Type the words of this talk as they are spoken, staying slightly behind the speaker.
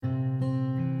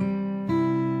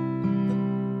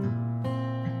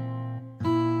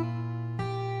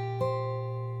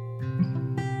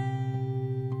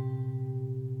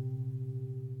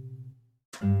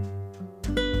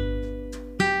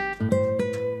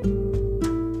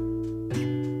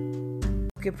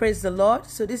Okay, praise the Lord.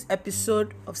 So this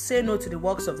episode of Say No to the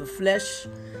Works of the Flesh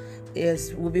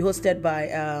will be hosted by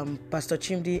Pastor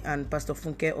Chimdi and Pastor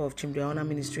Funke of Chimdi Honor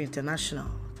Ministry International.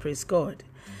 Praise God.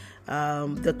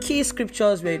 The key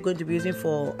scriptures we're going to be using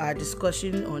for our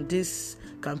discussion on this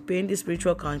campaign, this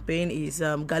spiritual campaign, is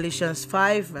Galatians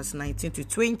 5 verse 19 to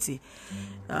 20.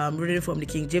 Reading from the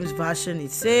King James Version, it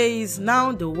says,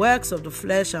 "Now the works of the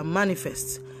flesh are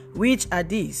manifest, which are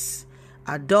these: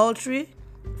 adultery,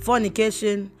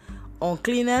 fornication,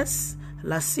 uncleanness,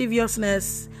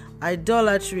 lasciviousness,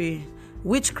 idolatry,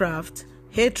 witchcraft,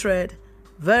 hatred,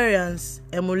 variance,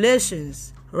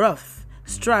 emulations, wrath,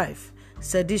 strife,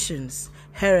 seditions,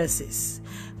 heresies."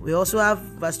 We also have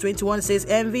verse 21 says,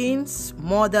 "Envyings,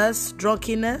 murders,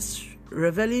 drunkenness,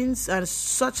 revelings, and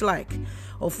such like,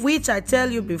 of which I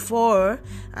tell you before,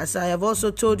 as I have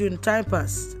also told you in time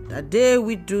past, that they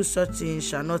which do such things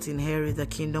shall not inherit the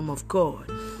kingdom of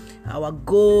God." Our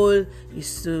goal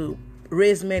is to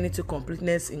raise men into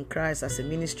completeness in Christ as a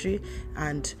ministry,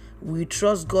 and we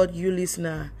trust God, you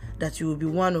listener, that you will be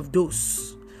one of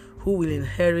those who will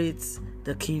inherit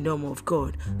the kingdom of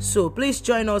God. So please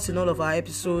join us in all of our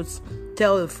episodes.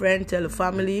 Tell a friend, tell a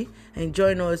family, and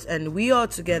join us, and we all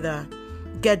together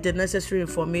get the necessary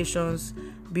informations,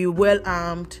 be well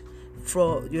armed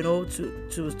for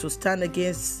to stand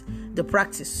against the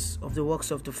practice of the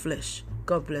works of the flesh.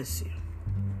 God bless you.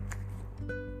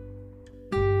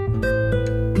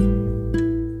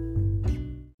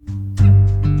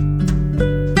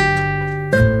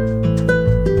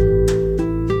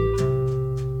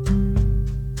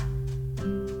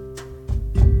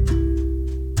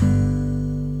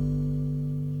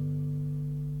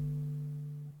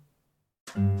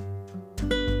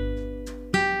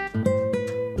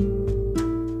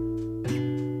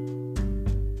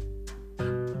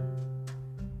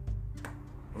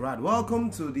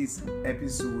 Welcome to this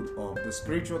episode of the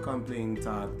spiritual campaign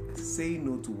tagged "Say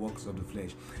No to Works of the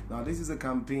Flesh." Now, this is a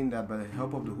campaign that, by the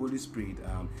help of the Holy Spirit,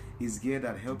 is geared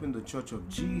at helping the Church of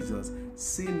Jesus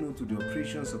say no to the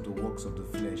operations of the works of the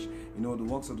flesh. You know, the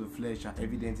works of the flesh are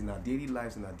evident in our daily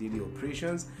lives and our daily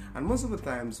operations, and most of the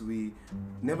times we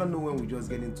never know when we just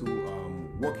get into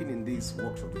working in these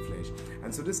works of the flesh.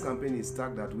 And so this campaign is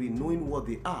tagged that we knowing what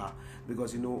they are,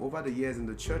 because over the years in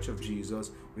the Church of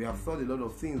Jesus, we have thought a lot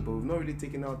of things, but we've not really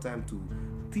taken our time to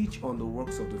teach on the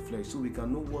works of the flesh so we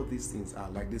can know what these things are.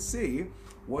 Like they say,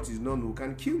 what is not known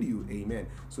can kill you. Amen.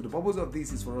 So the purpose of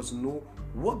this is for us to know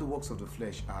what the works of the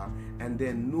flesh are, and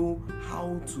then know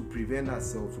how to prevent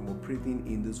ourselves from operating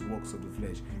in these works of the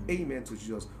flesh. Amen to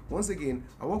Jesus. Once again,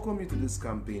 I welcome you to this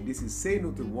campaign. This is Say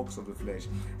No to the Works of the Flesh.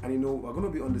 And we're going to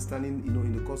be understanding,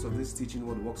 in the course of this teaching,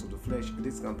 what the works of the flesh, in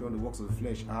this campaign, the works of the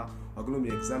flesh are. We're going to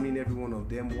be examining every one of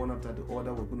them one after the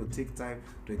other. We're going to take time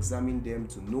to examine them,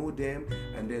 to know them,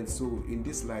 and then so in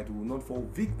this light we will not fall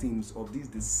victims of these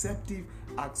deceptive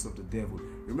acts of the devil.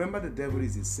 Remember, the devil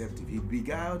is deceptive. He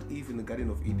beguiled Eve in the Garden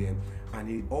of Eden, and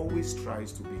he always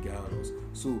tries to beguile us.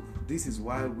 So this is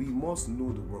why we must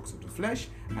know the works of the flesh,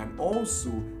 and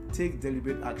also take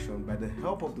deliberate action by the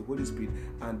help of the Holy Spirit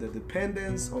and the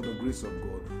dependence of the grace of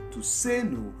God to say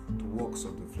no to works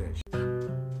of the flesh.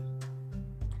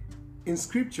 In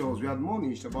scriptures, we are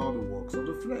admonished about the works of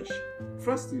the flesh.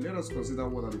 Firstly, let us consider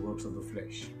what are the works of the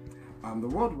flesh. The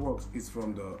word works is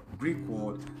from the Greek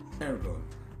word ergon,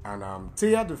 and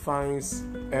Thea defines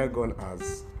ergon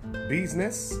as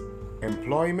business,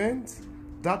 employment,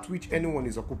 that which anyone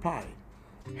is occupied.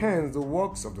 Hence, the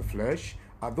works of the flesh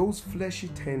are those fleshy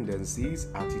tendencies,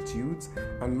 attitudes,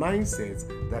 and mindsets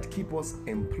that keep us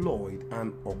employed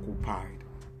and occupied.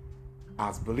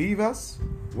 As believers,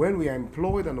 when we are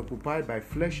employed and occupied by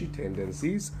fleshy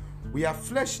tendencies, we are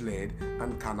flesh-led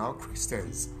and carnal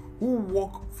Christians who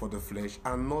walk for the flesh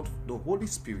and not the Holy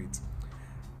Spirit.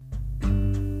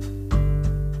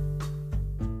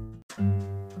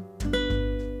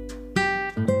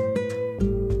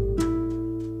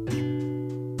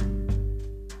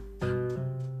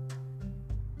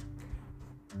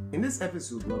 In this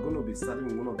episode, we're going to be starting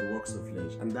with one of the works of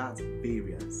flesh, and that's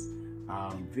variance.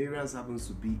 Variance happens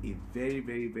to be a very,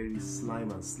 very, very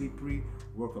slime and slippery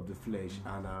work of the flesh,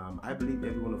 and I believe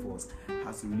every one of us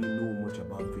has to really know much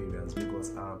about variance, because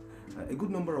a good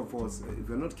number of us, if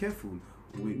we're not careful,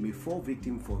 we may fall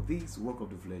victim for this work of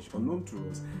the flesh, unknown to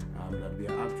us, that we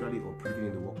are actually operating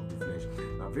in the work of the flesh.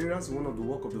 Now, variance is one of the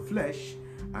work of the flesh,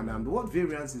 and the word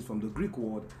variance is from the Greek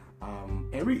word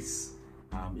eris.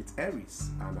 It's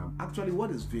eris, and actually,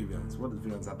 what is variance? What is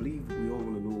variance? I believe we all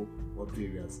want to know what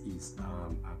variance is.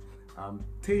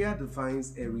 Thea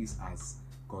defines eris as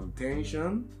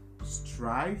contention,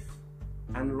 strife,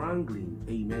 and wrangling.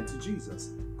 Amen to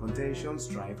Jesus. contention,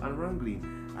 strife, and wrangling.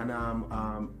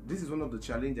 And this is one of the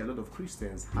challenges a lot of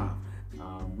Christians have.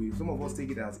 Some of us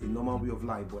take it as a normal way of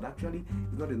life, but actually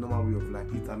it's not a normal way of life.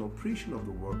 It's an operation of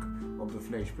the work of the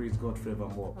flesh. Praise God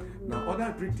forevermore. Now,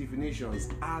 other Greek definitions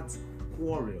add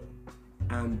quarrel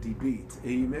and debate.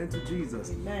 Amen to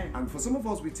Jesus. Amen. And for some of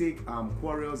us, we take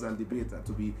quarrels and debate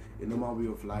to be a normal way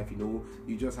of life. You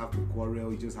just have to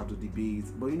quarrel, you just have to debate.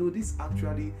 But this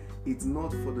actually, it's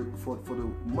not for the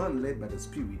man led by the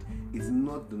Spirit. It's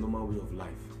not the normal way of life.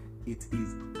 It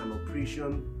is an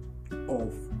operation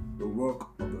of the work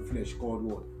of the flesh called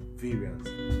what? Variance.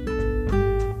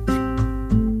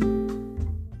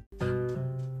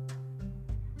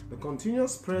 The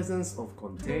continuous presence of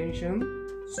contention,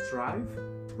 strife,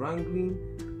 wrangling,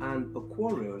 and a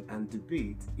quarrel and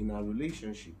debate in our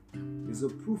relationship is a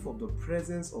proof of the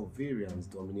presence of variance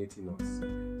dominating us.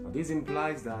 Now, this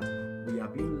implies that we are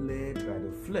being led by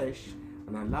the flesh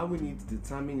and allowing it to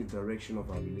determine the direction of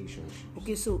our relationship.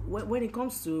 Okay, so when it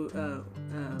comes to,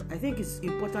 I think it's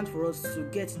important for us to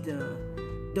get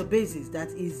the basis. That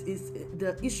is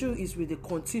the issue is with the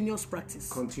continuous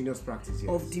practice. Yes.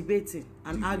 Of debating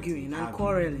and arguing and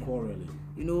quarreling.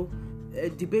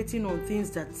 Debating on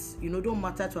things that don't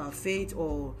matter to our faith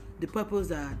or the purpose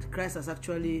that Christ has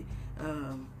actually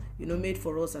made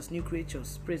for us as new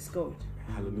creatures. Praise God.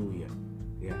 Hallelujah.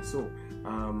 Yeah. So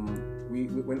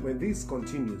when this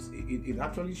continues, it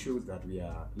actually shows that we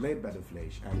are led by the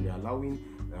flesh and we are allowing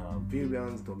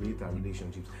variance dominate our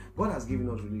relationships. God has given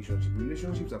us relationships.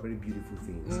 Relationships are very beautiful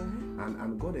things,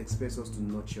 and God expects us to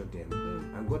nurture them,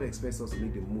 and God expects us to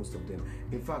make the most of them.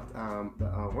 In fact,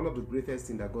 one of the greatest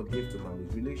things that God gave to man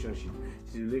is relationship.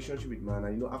 It's a relationship with man.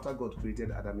 And after God created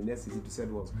Adam, the next thing He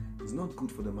said was, "It's not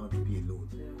good for the man to be alone,"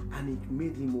 and He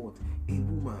made him what? A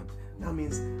woman. That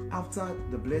means after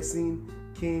the blessing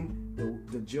came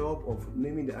the job of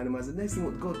naming the animals. The next thing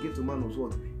what God gave to man was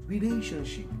what?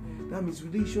 Relationship. That means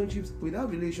relationships.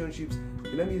 Without relationships,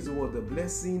 let me use the word, the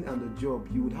blessing and the job,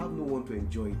 you would have no one to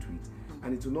enjoy it with.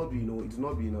 And it will not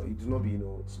be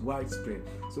widespread.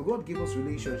 So God gave us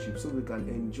relationships so we can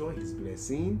enjoy His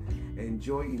blessing,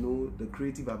 enjoy the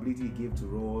creative ability He gave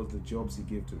to us, the jobs He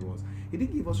gave to us. He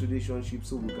didn't give us relationships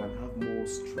so we can have more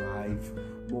strife,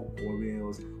 more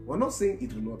quarrels. We're not saying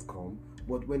it will not come,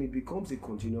 but when it becomes a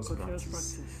continuous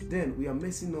practice, then we are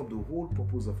messing up the whole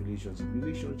purpose of relationship.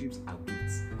 Relationships are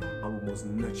gifts, and we must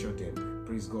nurture them.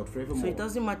 Praise God forevermore. So it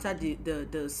doesn't matter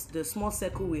the small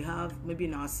circle we have, maybe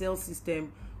in our cell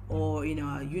system or in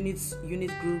our unit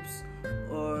groups,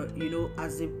 or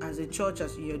as a church,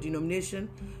 as your denomination,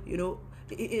 we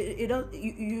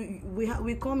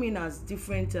come in as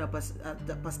different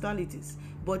personalities,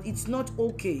 but it's not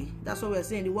okay. That's what we're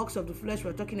saying. The works of the flesh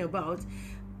we're talking about,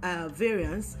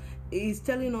 variance, is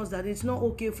telling us that it's not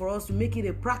okay for us to make it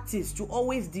a practice to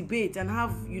always debate and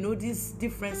have these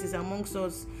differences amongst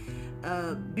us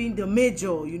being the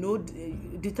major,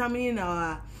 determining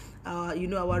our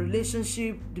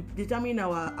relationship, determining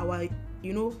our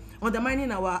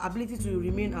undermining our ability to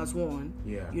remain as one.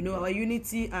 Our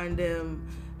unity, and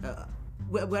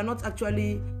we're not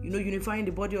actually unifying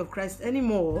the body of Christ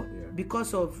anymore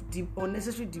because of the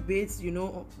unnecessary debates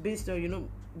based on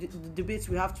the debates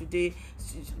we have today,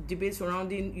 debates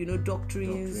surrounding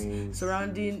doctrines,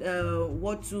 surrounding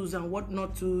what to's and what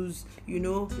not to's,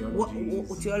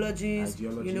 theologies,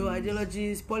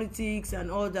 ideologies, politics, and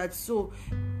all that. So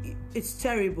it's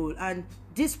terrible, and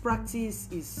this practice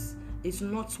is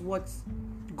not what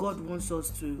God wants us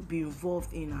to be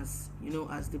involved in as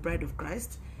the bride of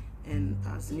Christ and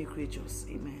as new creatures.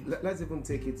 Amen. Let's even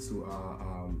take it to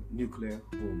our nuclear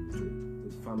home,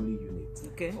 the family unit.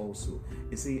 Okay. Also,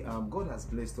 you see, God has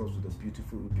blessed us with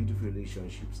beautiful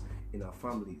relationships in our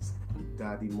families.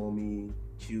 Daddy, mommy,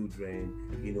 children.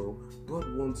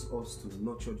 God wants us to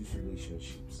nurture these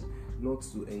relationships, not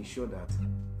to ensure that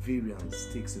variance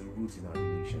takes a root in our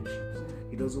relationships.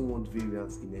 He doesn't want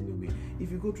variance in any way.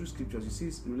 If you go through scriptures, you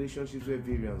see relationships where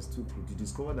variance took root. You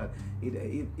discover that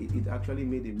it actually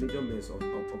made a major mess of a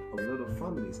lot of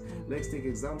families. Let's take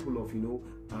example of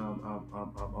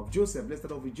Joseph. Let's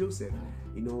start off with Joseph.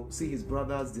 See, his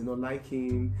brothers did not like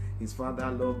him. His father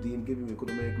loved him, gave him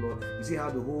economic law. You see how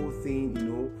the whole thing,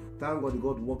 thank God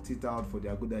God worked it out for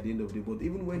their good at the end of the day. But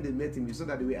even when they met him, you saw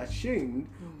that they were ashamed.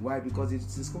 Why? Because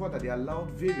it's discovered that they allowed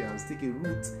variance take a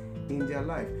root in their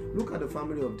life. Look at the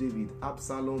family of David.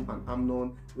 Absalom and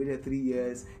Amnon waited 3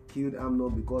 years, killed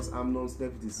Amnon because Amnon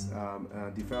slept with his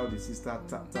defiled his sister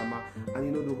Tamar,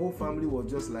 and the whole family was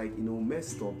just like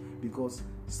messed up because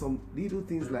some little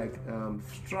things like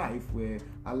strife were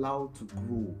allowed to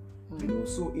grow.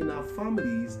 So in our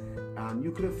families,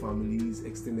 nuclear families,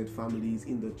 extended families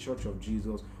in the Church of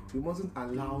Jesus. We mustn't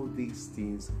allow these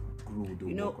things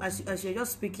grow. As you're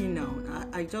just speaking now,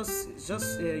 I just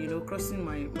crossing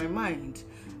my mind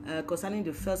concerning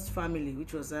the first family,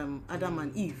 which was Adam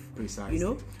and Eve.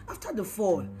 Precisely. After the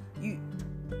fall,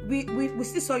 we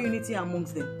still saw unity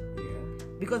amongst them. Yeah.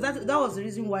 Because that was the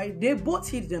reason why they both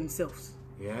hid themselves.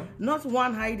 Yeah. Not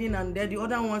one hiding and then the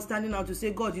other one standing out to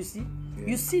say, God, you see? Yeah.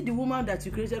 You see the woman that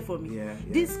you created for me. Yeah.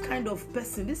 This kind of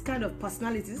person, this kind of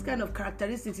personality, this kind of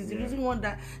characteristics is the reason one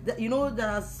that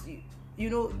has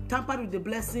tampered with the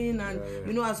blessing and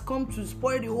has come to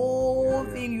spoil the whole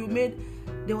thing you made.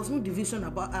 There was no division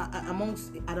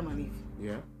amongst Adam and Eve.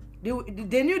 Yeah.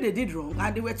 They knew they did wrong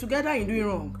and they were together in doing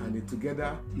wrong. And they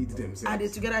together hid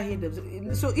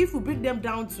themselves. So if we bring them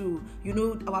down to,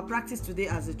 our practice today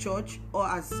as a church or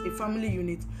as a family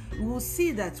unit, we will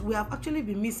see that we have actually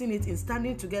been missing it in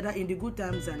standing together in the good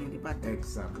times and in the bad times.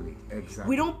 Exactly.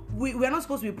 We are not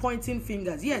supposed to be pointing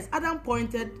fingers. Yes, Adam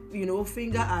pointed,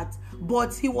 finger at,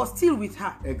 but he was still with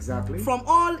her. Exactly. From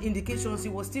all indications, he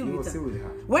was still with her.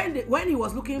 With her. When he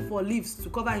was looking for leaves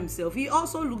to cover himself, he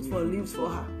also looked for leaves for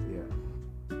her.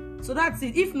 So that's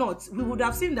it. If not, we would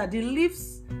have seen that the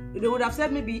leaves, they would have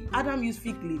said maybe Adam used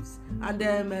fig leaves and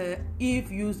then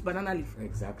Eve used banana leaf.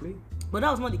 Exactly. But that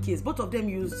was not the case. Both of them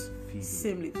used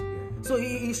same leaves. Yeah. So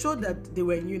he showed that they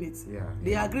were in unity. Yeah.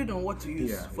 They agreed on what to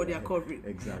use for their covering.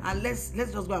 Exactly. And let's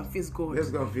just go and face God.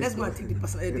 Let's go and take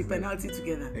the penalty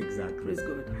together. Exactly. Praise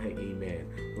God. Amen.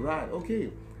 Right.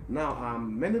 Okay. Now,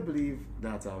 many believe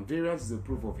that variance is a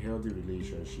proof of healthy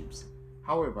relationships.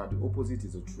 However, the opposite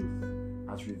is the truth,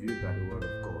 as revealed by the Word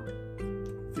of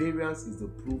God. Variance is the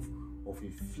proof of a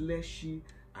fleshy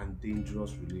and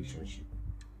dangerous relationship,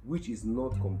 which is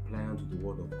not compliant to the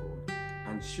Word of God,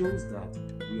 and shows that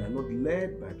we are not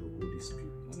led by the Holy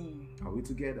Spirit. Are we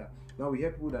together? Now we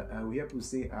hear people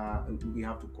say we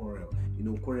have to quarrel.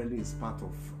 Quarreling is part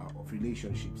of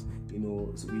relationships.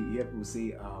 So we hear people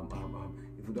say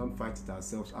if we don't fight it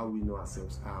ourselves, how will we know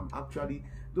ourselves? Actually,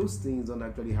 those things don't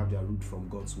actually have their root from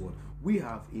God's word. We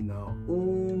have in our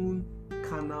own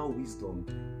carnal wisdom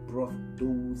brought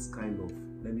those kind of,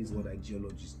 let me use what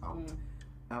ideologies out.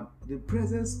 The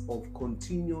presence of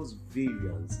continuous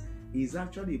variance is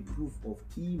actually a proof of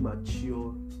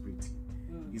immaturity.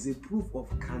 It's a proof of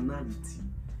carnality.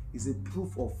 It's a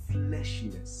proof of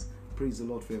fleshiness. Praise the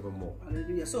Lord forevermore.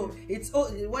 Hallelujah. So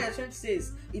what you're trying to say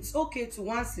is it's okay to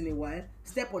once in a while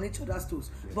step on each other's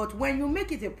toes, but when you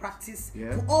make it a practice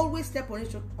to always step on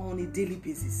each other on a daily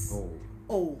basis,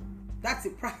 that's a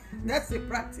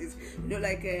practice.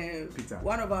 Like Peter,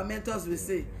 one of our mentors will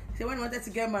say, when he wanted to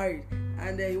get married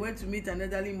and he went to meet an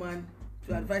elderly man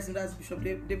to advise him, that's Bishop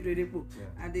David Oyedepo,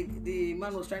 and the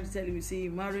man was trying to tell him, you see,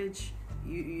 marriage,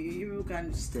 you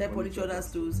can step on each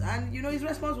other's toes, and his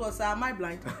response was, am I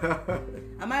blind?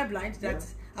 Am I blind that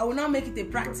I will not make it a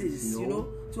practice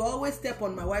to always step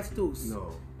on my wife's toes?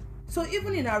 No. So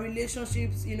even in our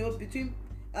relationships, between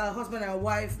husband and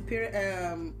wife,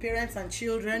 parents and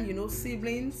children,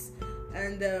 siblings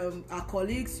and our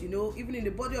colleagues, even in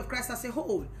the body of Christ as a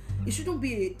whole, it shouldn't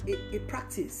be a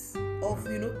practice of,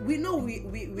 we know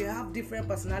we have different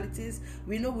personalities,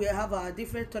 we know we have our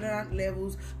different tolerant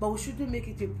levels, but we shouldn't make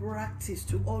it a practice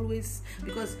to always,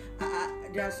 because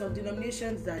there are some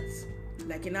denominations that,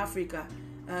 like in Africa,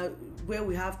 where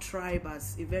we have tribe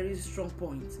as a very strong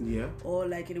point, or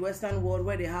like in the Western world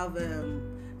where they have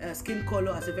skin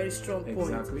color as a very strong point.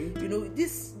 Exactly.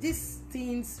 These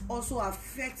things also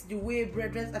affect the way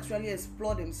brethren actually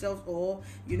explore themselves or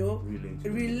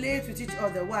relate with each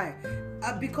other. Why?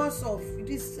 Because of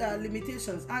these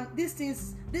limitations, and these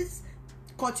things, this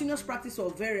continuous practice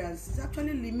of variance is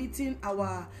actually limiting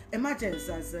our emergence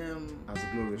as a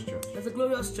glorious church. As a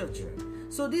glorious church. Yeah.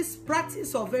 So this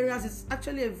practice of variance is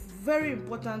actually a very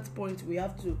important point we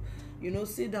have to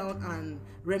sit down and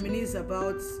reminisce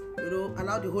about,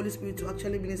 allow the Holy Spirit to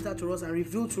actually minister to us and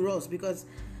reveal to us, because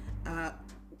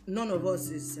none of us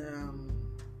is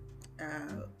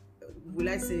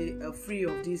free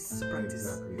of this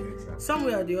practice. Exactly.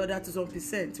 Somewhere or the other, to some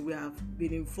percent, we have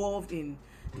been involved in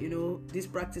this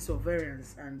practice of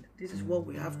variance, and this is what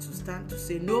we have to stand to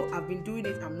say, no, I've been doing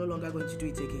it, I'm no longer going to do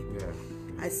it again.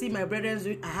 I see my brethren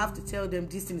do it, I have to tell them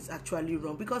this thing is actually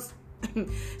wrong, because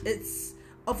it's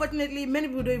unfortunately many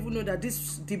people don't even know that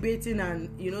this debating and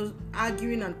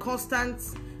arguing and constant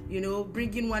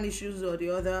bringing one issue or the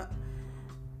other,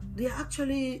 they're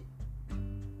actually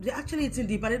eating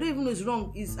deep, and they don't even know it's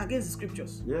wrong, it's against the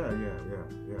scriptures. Yeah.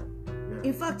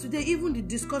 In fact, today, even the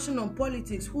discussion on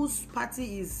politics, whose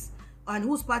party is and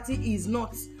whose party is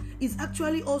not, is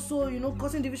actually also,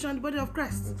 causing division in the body of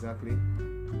Christ. Exactly.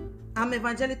 I'm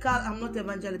evangelical, I'm not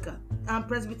evangelical. I'm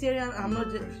Presbyterian, I'm not.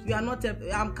 You are not.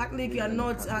 I'm Catholic, you are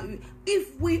not.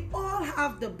 If we all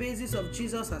have the basis of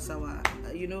Jesus as our,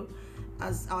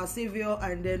 as our Savior,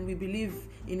 and then we believe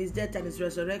in His death and His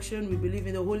resurrection, we believe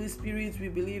in the Holy Spirit, we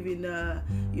believe in,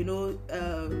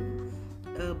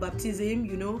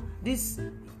 baptism. This.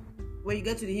 When you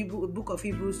get to the book of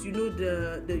Hebrews,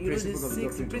 the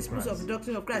principles of the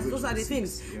doctrine of Christ. Those are the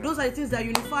things. Yeah. Those are the things that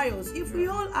unify us. If we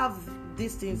all have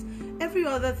these things, every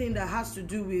other thing that has to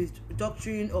do with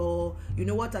doctrine or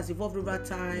what has evolved over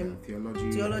time,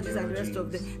 theologies and the rest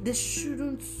of them, they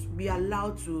shouldn't be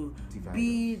allowed to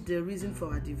be the reason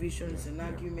for our divisions and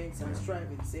arguments and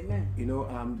strivings. Amen.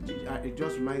 It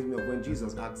just reminds me of when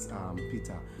Jesus asked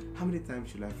Peter, "How many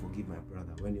times should I forgive my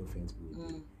brother when he offends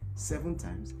me?" 7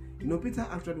 times. Peter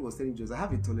actually was telling Jesus, I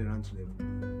have a tolerance level.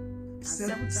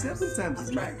 Seven times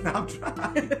is my. I've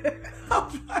tried.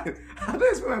 I don't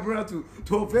expect my brother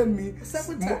to offend me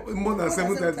more than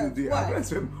 7 times a day. I don't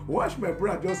expect. Why should my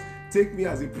brother just take me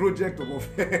as a project of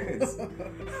offense?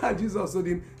 And Jesus told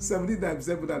him 70 times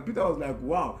 7. And Peter was like,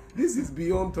 wow, this is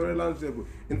beyond tolerance level.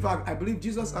 In fact, I believe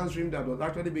Jesus answering that was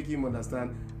actually making him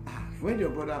understand, when your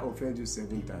brother offends you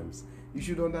 7 times, you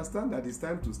should understand that it's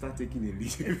time to start taking a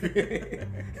leave.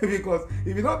 Because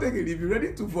if you don't take a leave, you're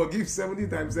ready to forgive 70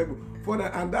 times 7.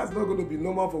 And that's not going to be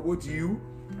normal for both you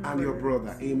and your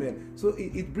brother. Amen. So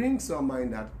it brings to our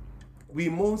mind that we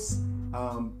must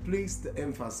place the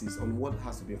emphasis on what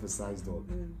has to be emphasized on.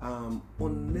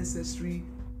 Unnecessary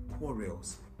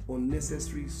quarrels,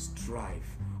 unnecessary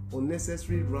strife,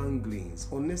 unnecessary wranglings,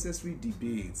 unnecessary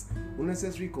debates,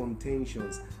 unnecessary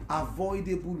contentions,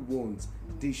 avoidable ones.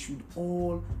 They should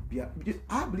all be.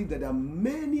 I believe that there are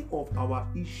many of our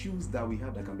issues that we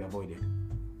have that can be avoided.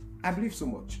 I believe so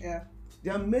much. Yeah.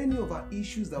 There are many of our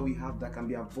issues that we have that can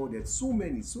be avoided. So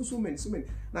many.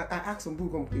 Like I asked some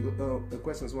people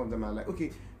questions. Some of them are like,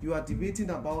 okay, you are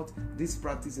debating about this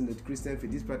practice in the Christian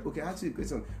faith. This practice. Okay, I ask you a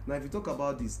question. Now, if you talk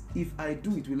about this, if I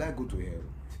do it, will I go to hell?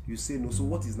 You say no. So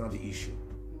what is now the issue?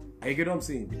 Are you get what I'm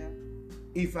saying? Yeah.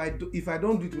 If I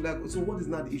don't do it, will I go? So what is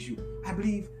now the issue? I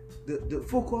believe the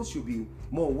focus should be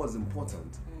more on what's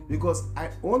important. Because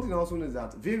one thing I also know is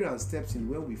that variance steps in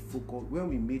when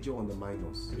we major on the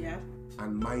minors. Yeah.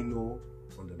 And minor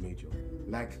on the major.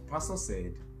 Like Pastor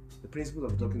said, the principle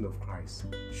of the doctrine of Christ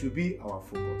should be our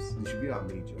focus. It should be our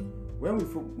major. When we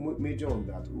major on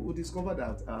that, we will discover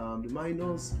that the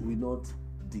minors will not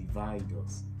divide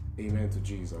us. Amen to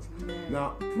Jesus. Amen.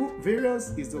 Now,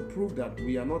 variance is the proof that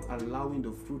we are not allowing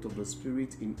the fruit of the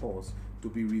Spirit in us to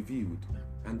be revealed.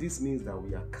 And this means that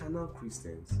we are carnal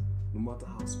Christians, no matter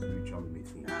how spiritual we may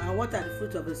think. And what are the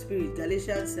fruit of the Spirit?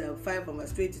 Galatians 5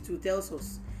 verse 22 tells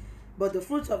us, but the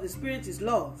fruit of the Spirit is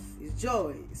love, is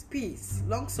joy, is peace,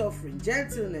 long-suffering,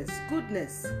 gentleness,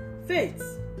 goodness, faith.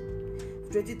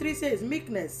 23 says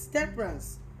meekness,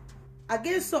 temperance.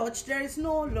 Against such there is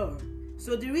no law.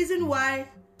 So the reason why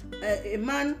a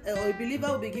man or a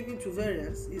believer will be given to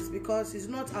variance is because he's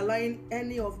not allowing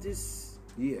any of these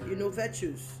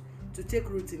virtues to take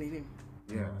root in him.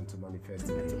 Yeah, and to manifest.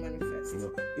 It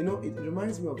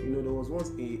reminds me of, there was once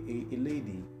a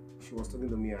lady. She was talking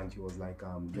to me and she was like,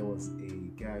 there was a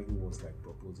guy who was like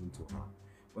proposing to her.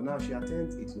 But now she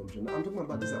attends a denomination. I'm talking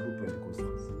about this Apple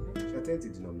Pentecostals. She attends a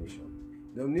denomination.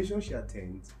 The denomination she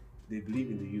attends, they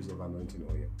believe in the use of anointing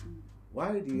oil.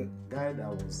 While the guy that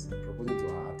was proposing to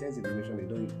her attends a denomination, they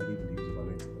don't believe in the use of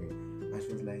anointing oil. And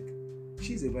she was like,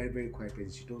 she's a very, very quiet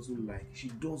person. She doesn't like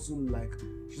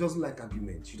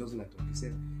arguments. She doesn't like talk.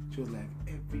 She was like,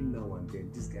 every now and then,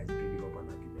 this guy's bringing up an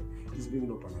argument. He's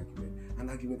bringing up an argument.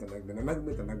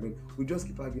 We just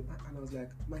keep arguing. And I was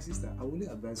like, my sister, I will only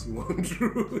advise you one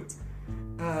truth.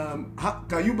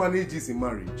 Can you manage this in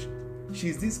marriage?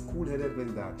 She's this cool-headed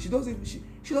person that she doesn't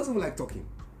even like talking.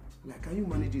 Like, can you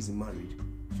manage this in marriage?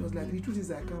 She was like, the truth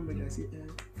is I can't manage. I say,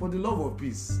 for the love of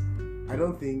peace, I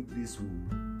don't think this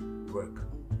will work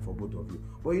for both of you.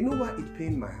 But you know why it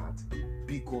pained my heart?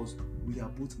 Because we are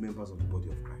both members of the body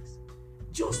of Christ.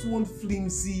 Just one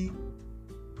flimsy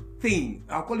thing.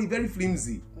 I'll call it very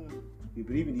flimsy. You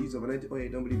believe in the use of anointing oil, you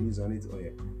don't believe in the use of anointing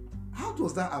oil. How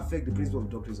does that affect the principle of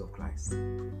the doctrines of Christ?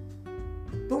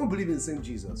 Don't believe in the same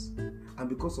Jesus. And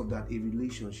because of that, a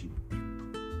relationship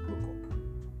broke up.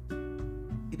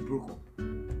 It broke up.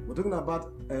 We're talking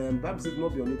about, Bible says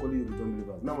not be unequally yoked with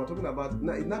unbelievers. Now we're talking about,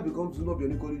 it now becomes not be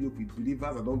unequally yoked with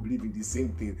believers that don't believe in the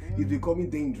same thing. It's becoming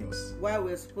dangerous. While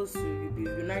we're supposed to be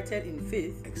united in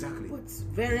faith. Exactly. But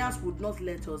variance would not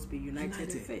let us be united.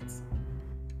 In faith.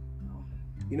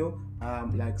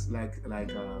 Like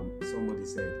somebody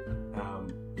said,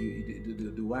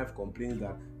 the wife complains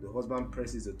that the husband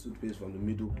presses the toothpaste from the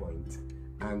middle point,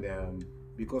 and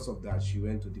because of that she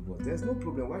went to divorce. There's no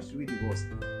problem. Why should we divorce?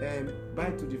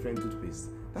 Buy 2 different toothpaste.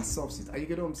 That solves it. Are you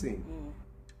getting what I'm saying?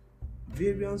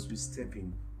 Variance will step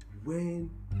in when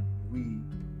we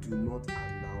do not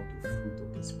allow the fruit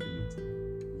of the Spirit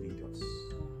lead us.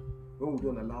 When we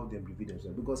don't allow them to reveal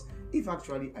themselves. Because if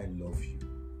actually I love you,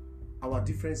 our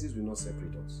differences will not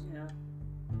separate us. Yeah.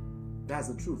 That's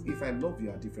the truth. If I love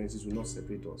you, our differences will not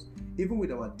separate us. Even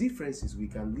with our differences, we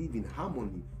can live in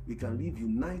harmony. We can live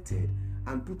united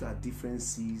and put our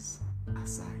differences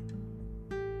aside.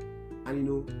 And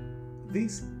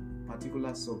this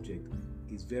particular subject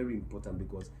is very important,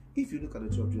 because if you look at the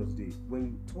church today, when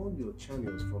you turn your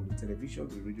channels from the television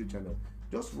to the radio channel,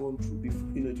 just run through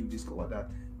before you discover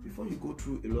that before you go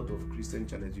through a lot of Christian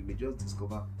channels, you may just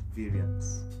discover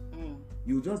variance.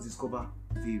 You just discover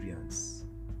variance,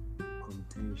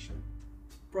 contention.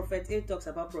 Prophet A talks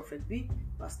about Prophet B,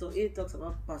 Pastor A talks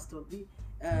about Pastor B,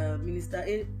 Minister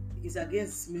A is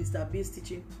against Minister B's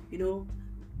teaching.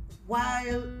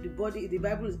 While the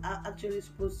Bible is actually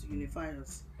supposed to unify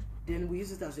us, then we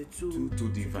use it as a tool to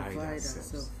divide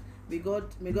ourselves. May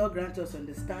God grant us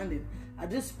understanding. At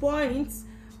this point,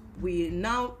 we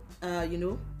now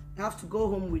have to go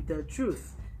home with the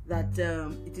truth that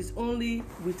it is only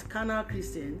with carnal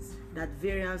Christians that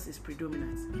variance is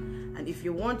predominant. And if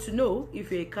you want to know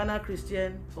if you're a carnal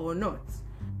Christian or not,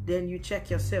 then you check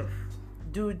yourself.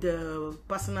 Do the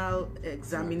personal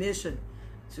examination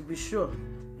to be sure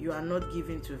you are not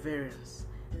given to variance.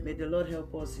 May the Lord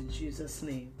help us in Jesus'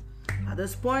 name. At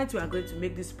this point, we are going to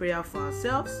make this prayer for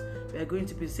ourselves. We are going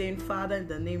to be saying, Father, in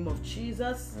the name of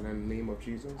Jesus. And in the name of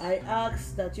Jesus, I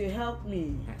ask that you help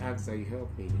me. I ask that you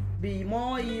help me be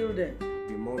more yielded.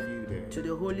 Be more yielded to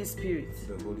the Holy Spirit.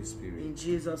 To the Holy Spirit. In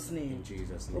Jesus' name. In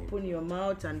Jesus' name. Open your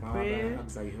mouth and Father, pray. I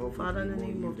ask that you help Father, me in the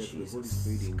name of Jesus.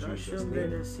 In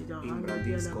Jesus' name.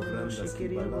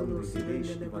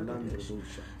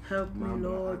 Help me,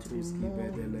 Lord, to be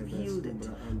more yielded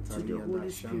to the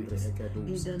Holy Spirit.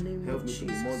 In the name of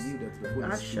Jesus.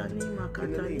 Ashani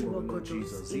makatali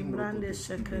bokotos. Imbrande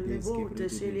sekelebo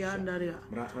tesili andaria.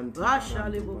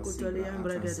 Rashali bokotali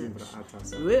ambregedes.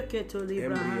 Weketo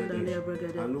libra handali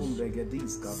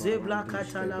ambregedes. Zebla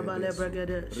katala bale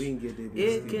bregedes.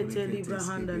 Ekete libra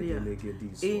handalia.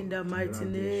 In the mighty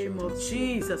name of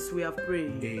Jesus, we have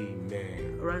prayed.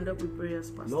 Amen. Round up with prayers,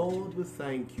 Pastor. Lord, we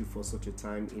thank you for such a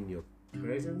time in your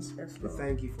presence. Yes, we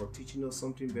thank you for teaching us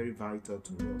something very vital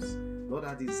to us. Lord,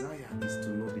 our desire is to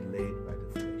not be led by the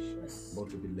flesh, but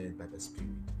to be led by the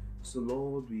Spirit. So,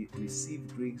 Lord, we receive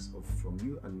grace from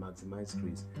you and maximize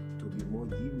grace to be more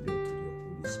yielded to your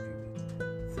Holy Spirit.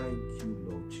 Thank you,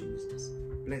 Lord Jesus.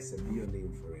 Blessed be your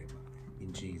name forever.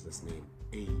 In Jesus' name,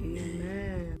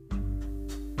 amen.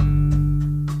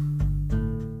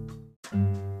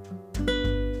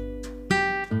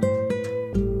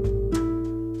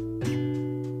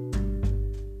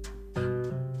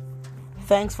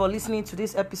 Thanks for listening to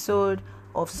this episode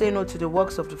of Say No to the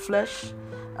Works of the Flesh.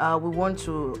 We want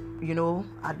to,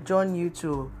 adjourn you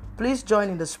to please join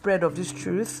in the spread of this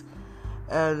truth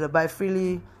by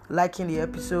freely liking the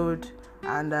episode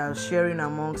and sharing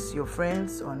amongst your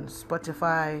friends on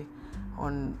Spotify,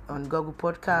 on Google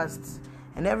Podcasts,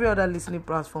 and every other listening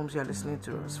platforms you are listening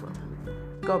to us from.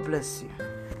 God bless you.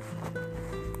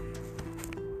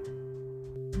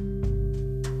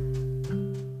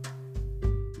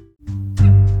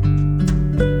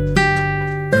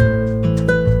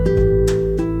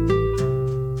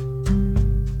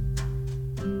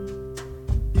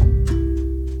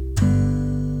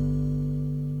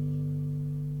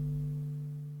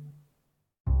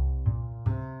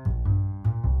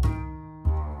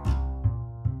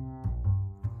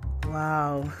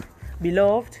 Wow.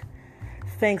 Beloved,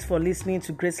 thanks for listening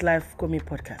to Grace Life Komi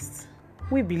Podcast.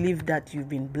 We believe that you've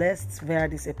been blessed via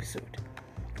this episode.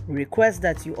 We request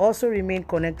that you also remain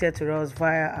connected to us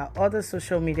via our other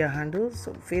social media handles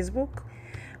on Facebook,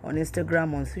 on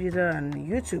Instagram, on Twitter, and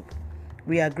YouTube.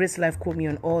 We are Grace Life Komi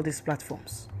on all these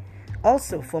platforms.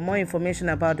 Also, for more information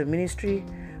about the ministry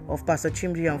of Pastor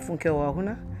Chimdi and Funke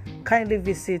Oahuna, kindly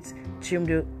visit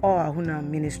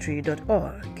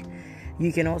chimdioahuna.ministry.org.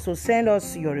 You can also send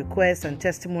us your requests and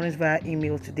testimonies via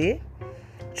email today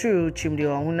through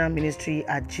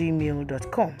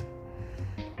chimdioahuna@gmail.com.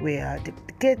 We are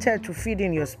dedicated to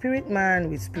feeding your spirit man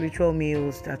with spiritual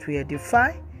meals that will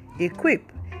edify, equip,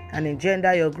 and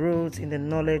engender your growth in the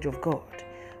knowledge of God.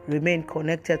 Remain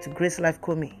connected to Grace Life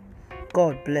Komi.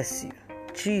 God bless you.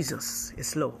 Jesus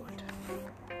is Lord.